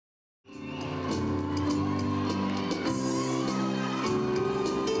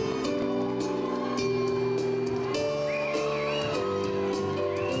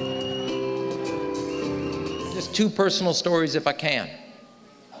just 2 personal stories if I can.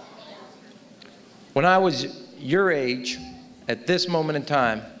 When I was your age, at this moment in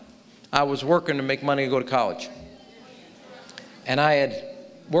time, I was working to make money to go to college. And I had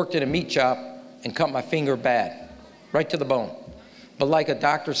worked in a meat shop and cut my finger bad, right to the bone. But like a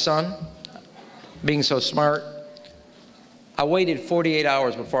doctor's son, being so smart, I waited 48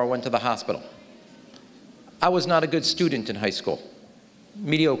 hours before I went to the hospital. I was not a good student in high school,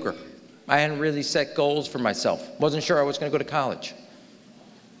 mediocre. I hadn't really set goals for myself. Wasn't sure I was going to go to college.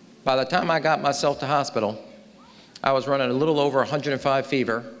 By the time I got myself to hospital, I was running a little over 105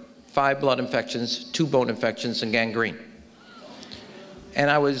 fever, 5 blood infections, 2 bone infections, and gangrene.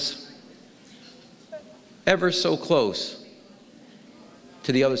 And I was ever so close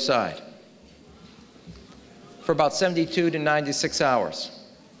to the other side. For about 72 to 96 hours,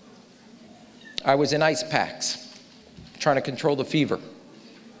 I was in ice packs, trying to control the fever.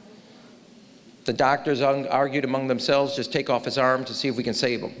 The doctors argued among themselves, just take off his arm to see if we can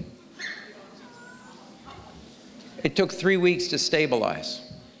save him. It took 3 weeks to stabilize.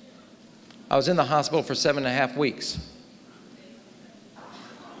 I was in the hospital for 7.5 weeks.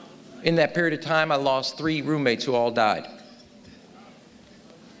 In that period of time, I lost 3 roommates who all died.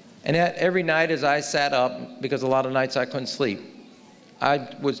 And every night as I sat up, because a lot of nights I couldn't sleep, I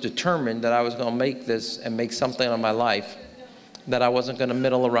was determined that I was going to make this and make something of my life, that I wasn't going to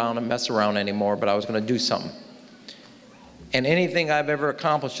middle around and mess around anymore, but I was going to do something. And anything I've ever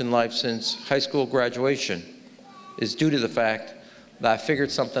accomplished in life since high school graduation is due to the fact that I figured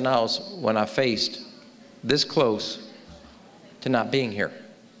something else when I faced this close to not being here.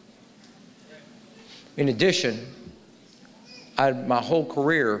 In addition, my whole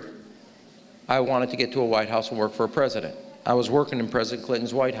career, I wanted to get to a White House and work for a president. I was working in President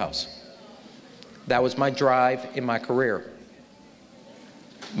Clinton's White House. That was my drive in my career.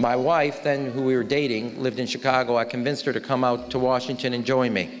 My wife, then, who we were dating, lived in Chicago. I convinced her to come out to Washington and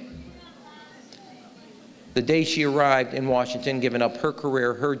join me. The day she arrived in Washington, giving up her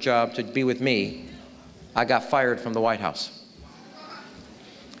career, her job to be with me, I got fired from the White House.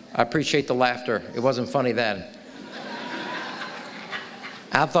 I appreciate the laughter. It wasn't funny then.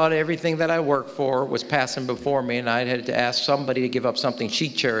 I thought everything that I worked for was passing before me, and I had to ask somebody to give up something she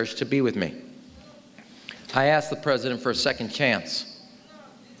cherished to be with me. I asked the president for a second chance.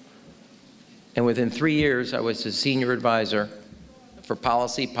 And within 3 years, I was his senior advisor for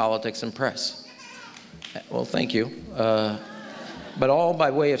policy, politics, and press. Well, thank you. But all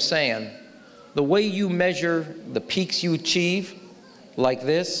by way of saying, the way you measure the peaks you achieve, like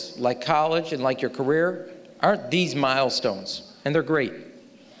this, like college, and like your career, aren't these milestones, and they're great.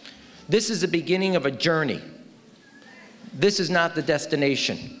 This is the beginning of a journey. This is not the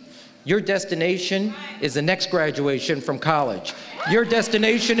destination. Your destination is the next graduation from college. Your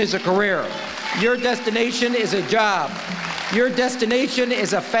destination is a career. Your destination is a job. Your destination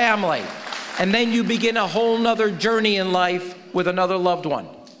is a family. And then you begin a whole nother journey in life with another loved one.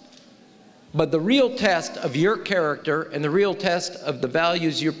 But the real test of your character and the real test of the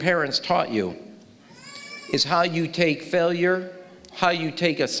values your parents taught you is how you take failure, how you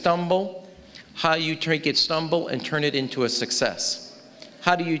take a stumble, how you take a stumble and turn it into a success.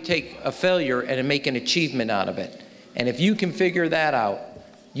 How do you take a failure and make an achievement out of it? And if you can figure that out,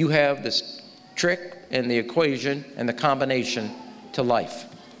 you have this trick and the equation and the combination to life.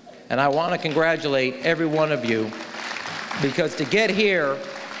 And I want to congratulate every one of you, because to get here,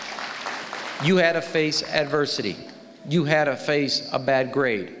 you had to face adversity. You had to face a bad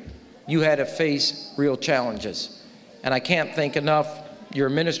grade. You had to face real challenges. And I can't thank enough your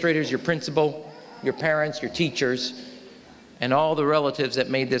administrators, your principal, your parents, your teachers, and all the relatives that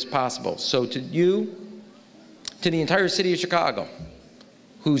made this possible. So to you, to the entire city of Chicago,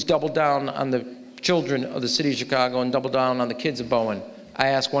 who's doubled down on the children of the city of Chicago and doubled down on the kids of Bowen, I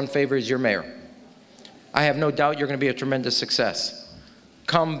ask one favor as your mayor. I have no doubt you're going to be a tremendous success.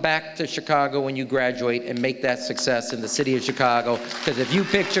 Come back to Chicago when you graduate and make that success in the city of Chicago, because if you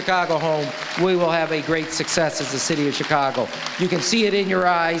pick Chicago home, we will have a great success as the city of Chicago. You can see it in your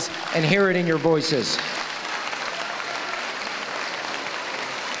eyes and hear it in your voices.